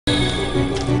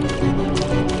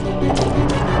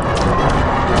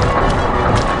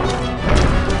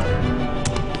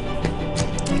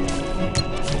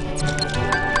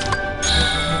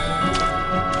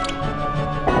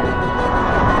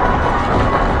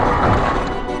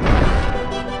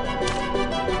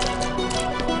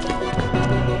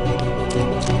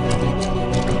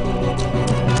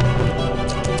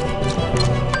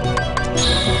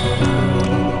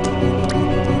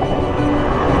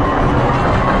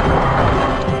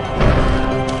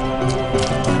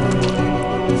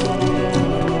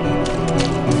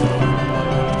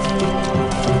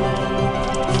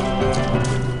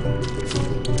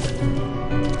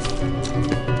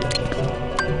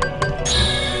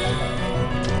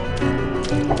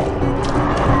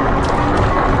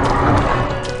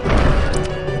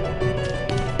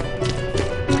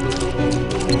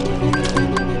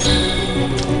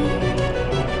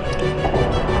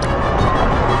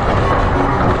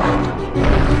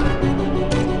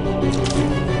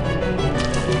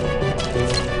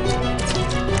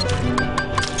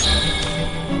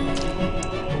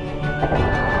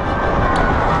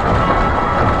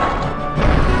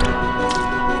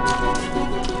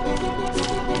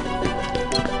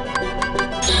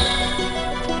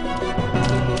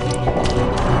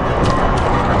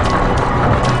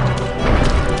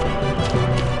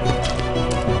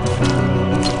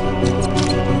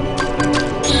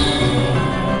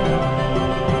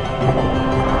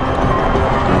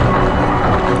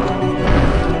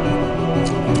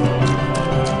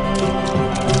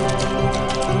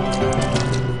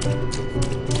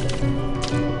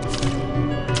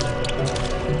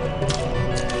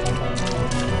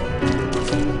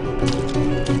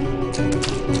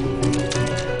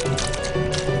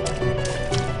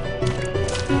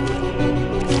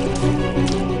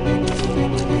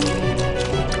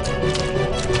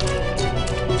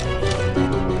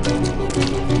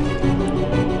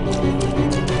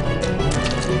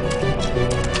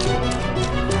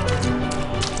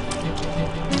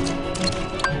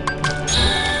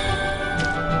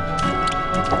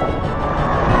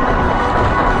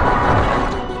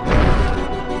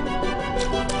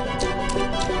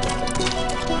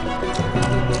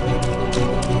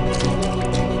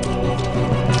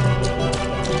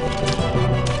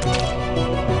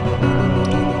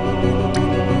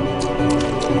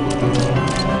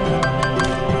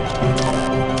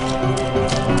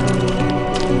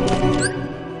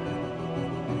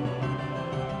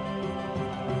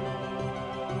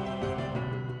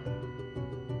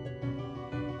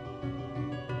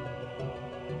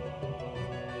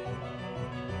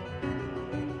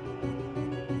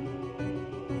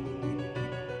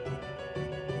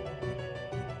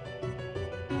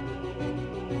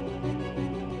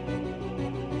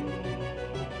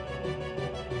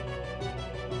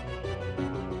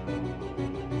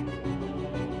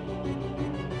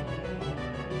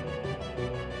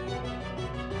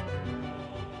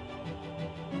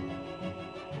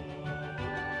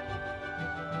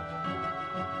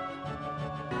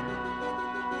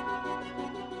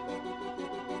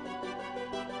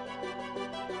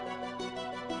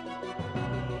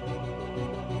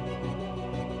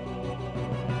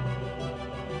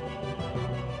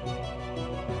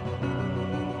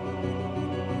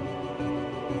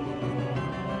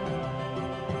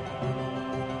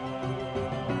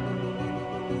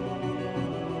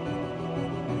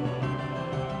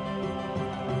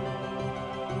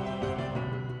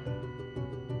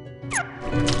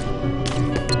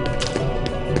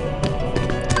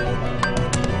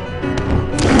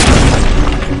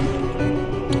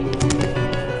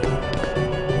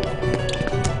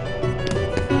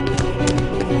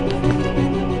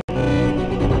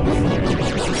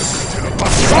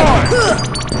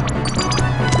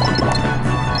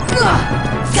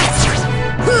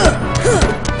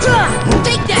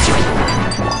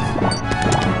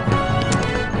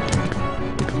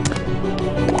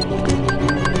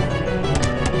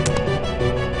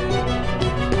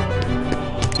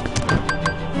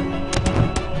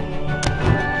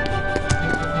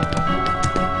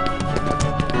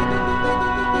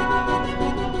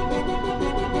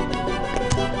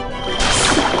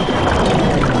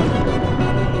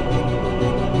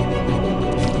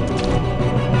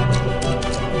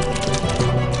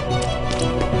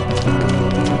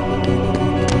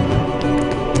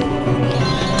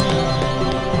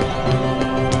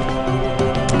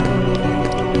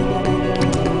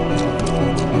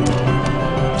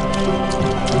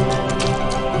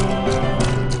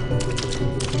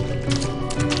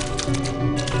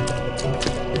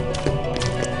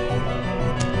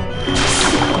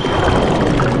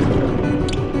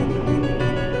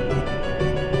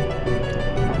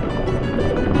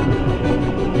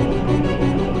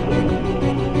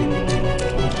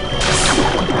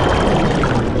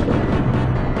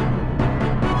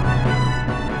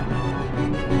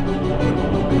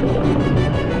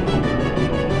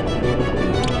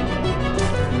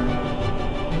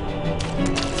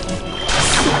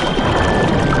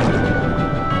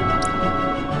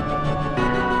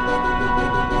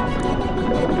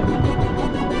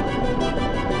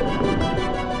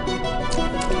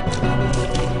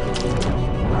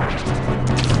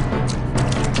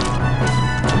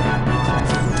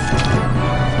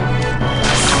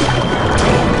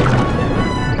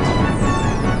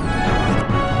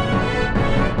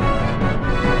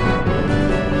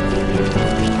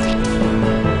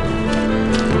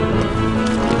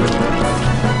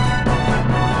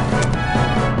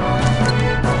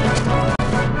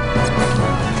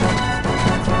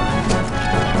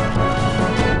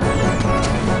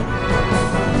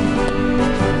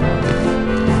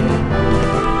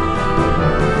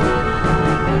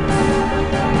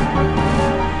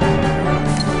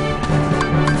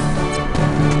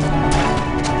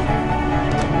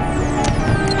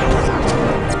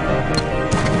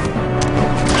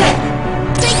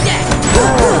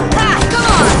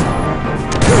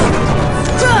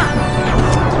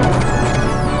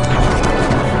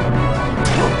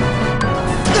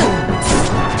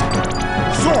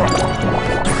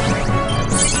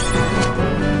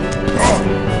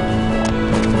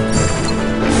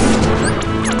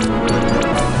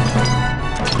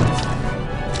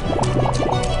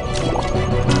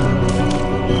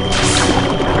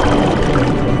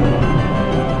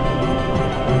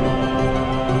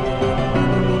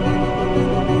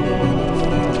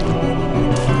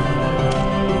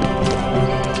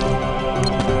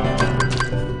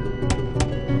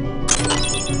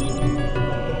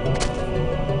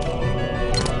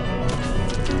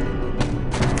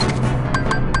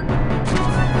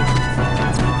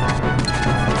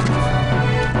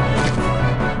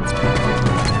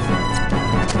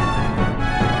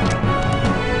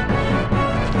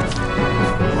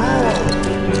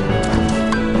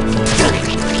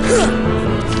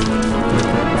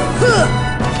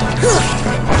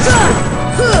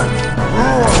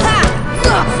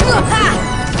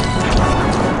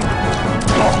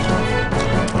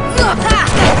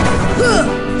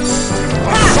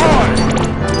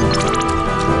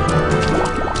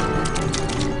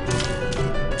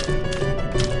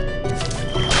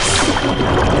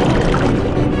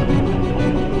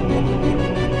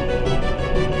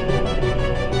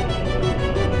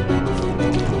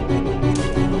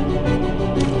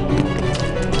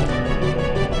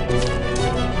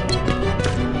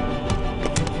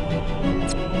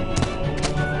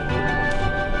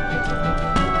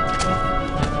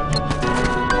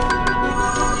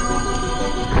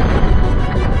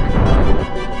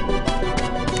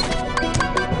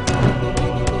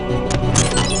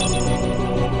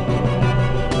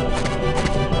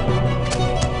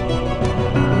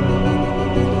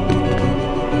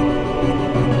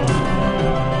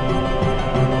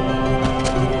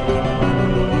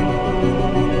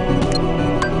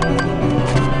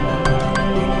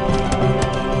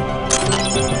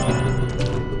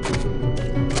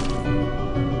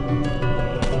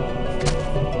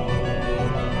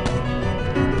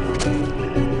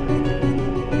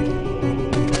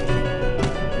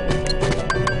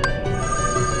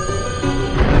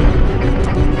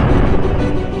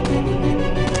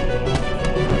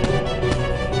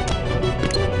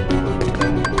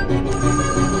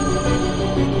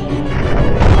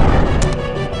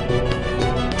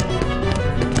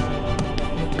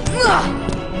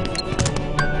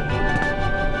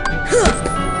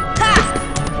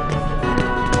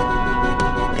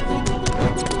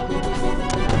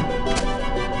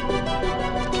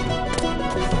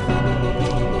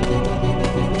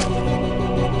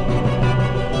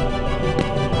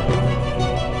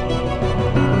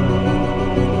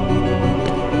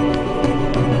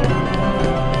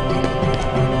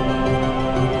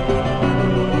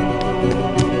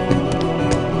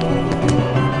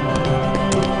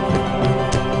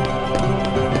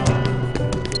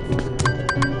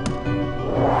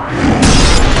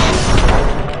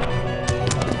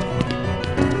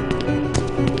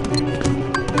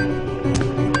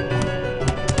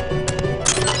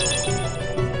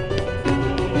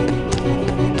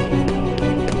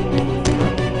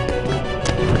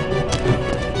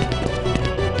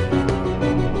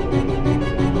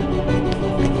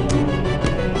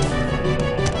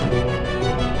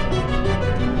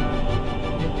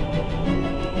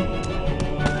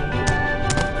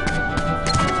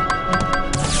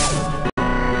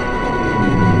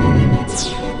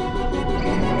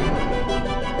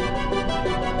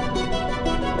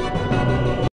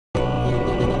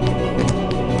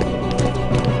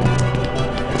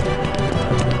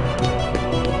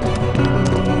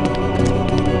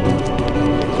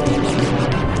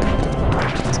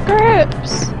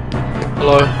Chips!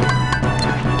 Hello.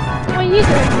 What are you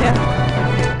doing here?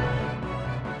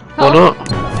 Why not?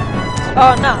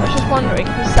 Oh no, I was just wondering,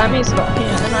 because Sammy's not here,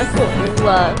 and I thought you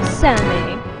loved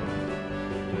Sammy.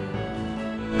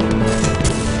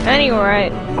 Anyway.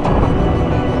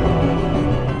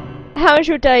 How's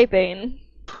your day been?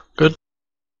 Good.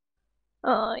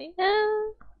 Oh yeah.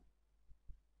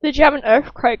 Did you have an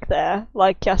earthquake there,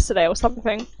 like yesterday or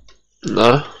something?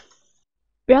 No.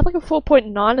 We had like a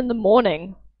 4.9 in the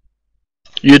morning.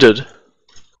 You did.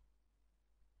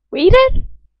 We did?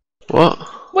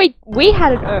 What? Wait, we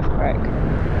had an earthquake.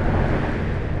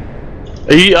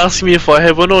 Are you asking me if I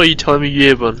have one or are you telling me you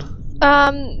have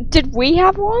one? Did we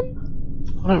have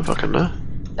one? I don't fucking know.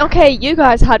 Okay, you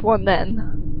guys had one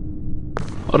then.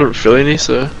 I don't feel any,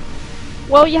 so...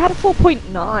 Well, you had a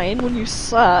 4.9 when you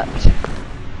slept.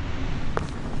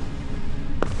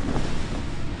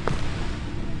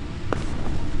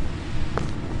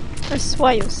 I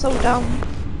swear you're so dumb.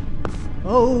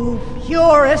 Oh,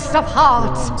 purest of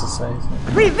hearts,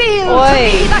 reveal to me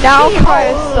Oi, the now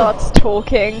Kaya keyhole. starts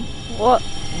talking. What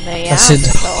the I said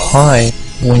hi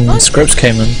when the scripts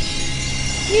came in.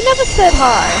 You never said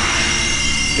hi.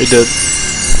 You did.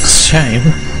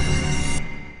 Shame.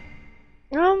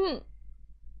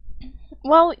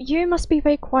 Well, you must be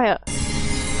very quiet.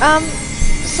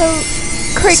 So,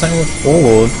 Craig, Same with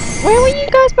Warlord. where were you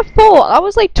guys before? I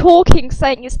was like talking,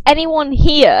 saying, is anyone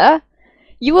here?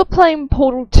 You were playing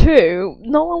Portal 2,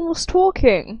 no one was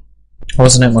talking. I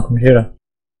wasn't at my computer.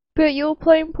 But you were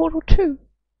playing Portal 2.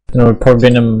 Then it would probably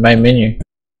been in the main menu.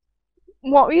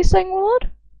 What were you saying,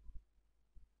 Willard?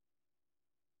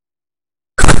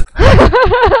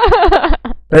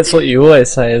 That's what you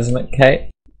always say, isn't it, Kate?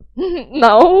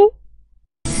 No.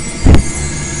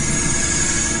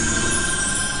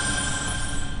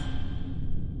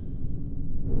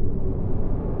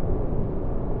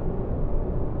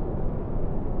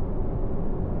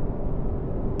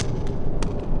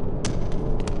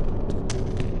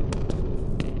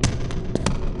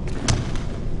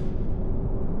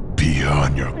 Be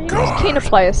on your Are you guys keen to guard.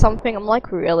 play or something? I'm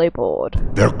like really bored.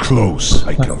 They're close.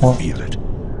 I can what? feel it.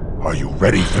 Are you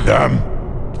ready for them?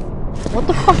 What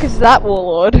the fuck is that,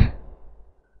 Warlord?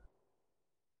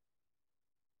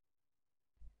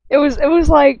 It was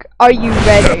like, are you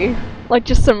ready? Like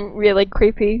just some really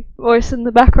creepy voice in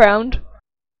the background.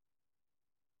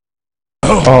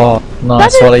 Oh,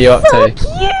 nice. That What are is you up so to?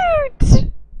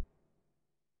 cute!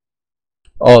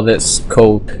 Oh, that's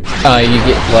cool. You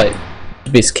get, like,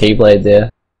 the best Keyblade there.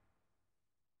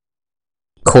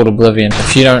 Called Oblivion.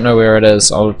 If you don't know where it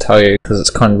is, I'll tell you, because it's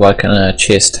kind of like in a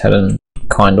chest hidden,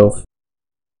 kind of.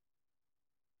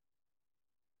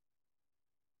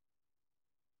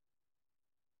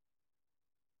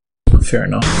 Fair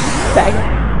enough.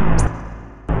 Bang.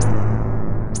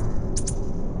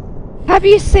 Have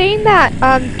you seen that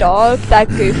dog that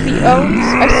Goofy owns?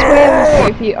 I swear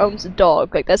Goofy owns a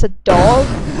dog. Like there's a dog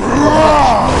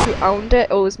who owned it.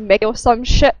 It was Mickey or some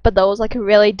shit, but there was like a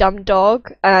really dumb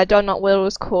dog, and I don't know what it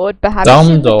was called. But have you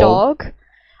seen the dog?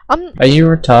 Are you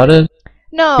retarded?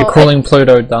 No. You're calling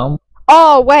Pluto dumb?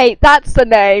 Oh wait, that's the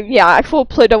name. Yeah, I thought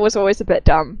Pluto was always a bit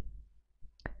dumb.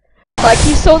 Like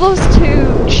he saw those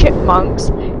two chipmunks.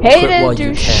 He didn't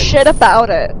do shit about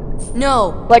it.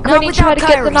 No, Like not when he tried to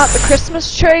get them out the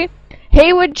Christmas tree,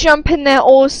 he would jump in there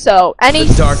also, and he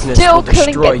still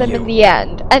couldn't get them in the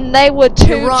end. And they were 2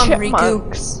 You're wrong,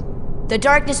 chipmunks. The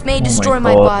darkness may my destroy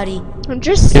my God. body. I'm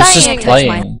just He was just saying.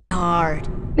 playing. Hard.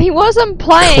 He wasn't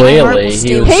playing. Clearly,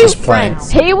 he was He- just playing.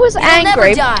 He was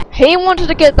angry. die. He wanted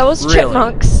to get those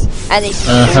chipmunks, and he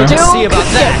still See couldn't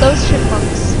get those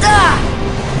chipmunks.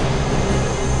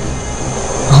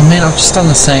 Oh man, I've just done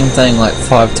the same thing like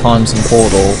 5 times in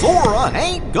Portal. Sora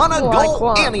ain't gonna Like go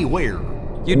what? anywhere.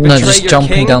 No, just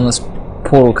jumping down this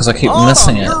portal because I keep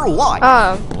missing it. Your life.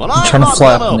 Oh. Well, I'm trying to not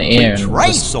fly up gonna in the air and betray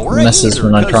just Sora misses either,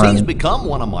 when I 'cause try he's and- become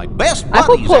one of my best I thought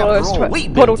buddies Portal, after all we've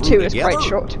been Portal through 2 is quite together.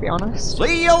 short, to be honest.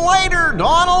 See you later,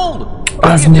 Donald.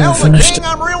 I've Can you never tell the finished king it.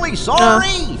 I'm really sorry.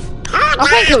 I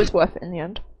think it was worth it in the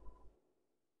end.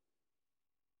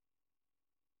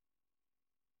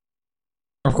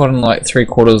 I've gotten like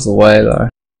 3/4 of the way though.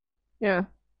 Yeah.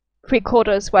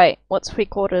 3/4, wait, what's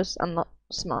 3/4? I'm not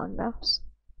smart enough.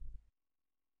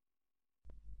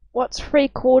 What's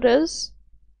 3/4?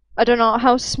 I don't know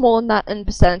how small in that in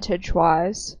percentage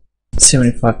wise.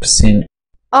 75%.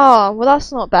 Oh, well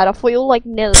that's not bad. I thought you were like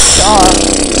nearly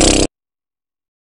done.